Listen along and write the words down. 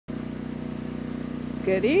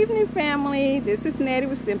Good evening, family. This is Nettie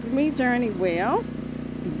with Simply Me Journey. Well,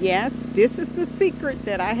 yes, this is the secret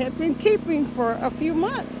that I have been keeping for a few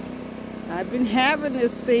months. I've been having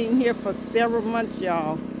this thing here for several months,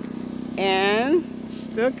 y'all. And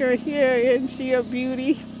look her here, isn't she a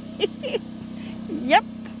beauty? Yep,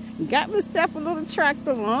 got myself a little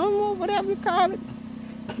tractor lawnmower, whatever you call it.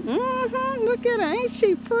 Look at her, ain't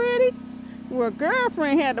she pretty? Well,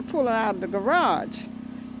 girlfriend had to pull her out of the garage.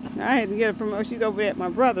 I had to get her from her. She's over there at my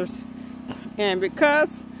brother's. And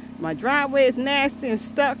because my driveway is nasty and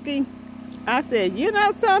stucky, I said, you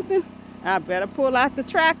know something? I better pull out the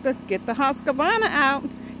tractor, get the Husqvama out.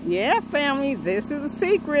 Yeah, family, this is a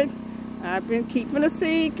secret. I've been keeping a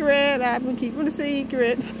secret.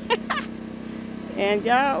 And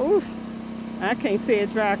y'all, oof, I can't say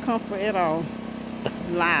it dry comfort at all.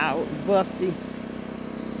 Loud, busty.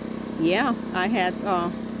 Yeah, I had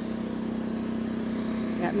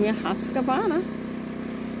got me a Husqvama.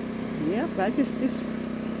 Yep, I just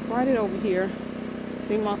brought it over here.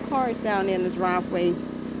 See, my car is down there in the driveway,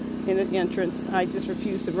 in the entrance. I just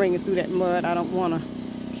refuse to bring it through that mud. I don't want to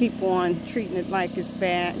keep on treating it like it's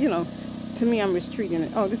bad. You know, to me, I'm mistreating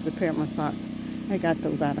it. Oh, this is a pair of my socks. I got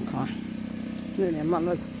those out of the car. Look at my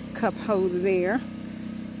little cup holder there.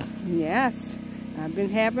 Yes, I've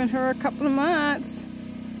been having her a couple of months.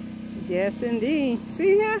 Yes, indeed.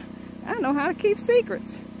 See here? I know how to keep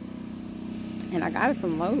secrets. And I got it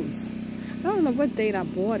from Lowe's. I don't know what date I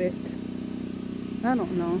bought it. I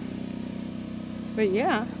don't know. But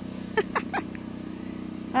yeah.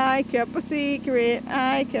 I kept a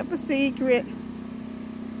secret.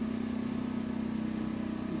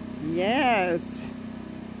 Yes.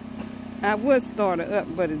 I would start her up,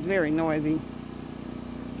 but it's very noisy.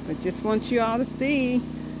 But just want you all to see,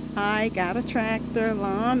 I got a tractor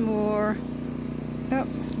lawnmower.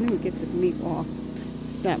 Oops, let me get this leaf off.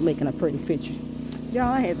 It's not making a pretty picture.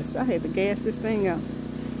 Y'all, I had to gas this thing up.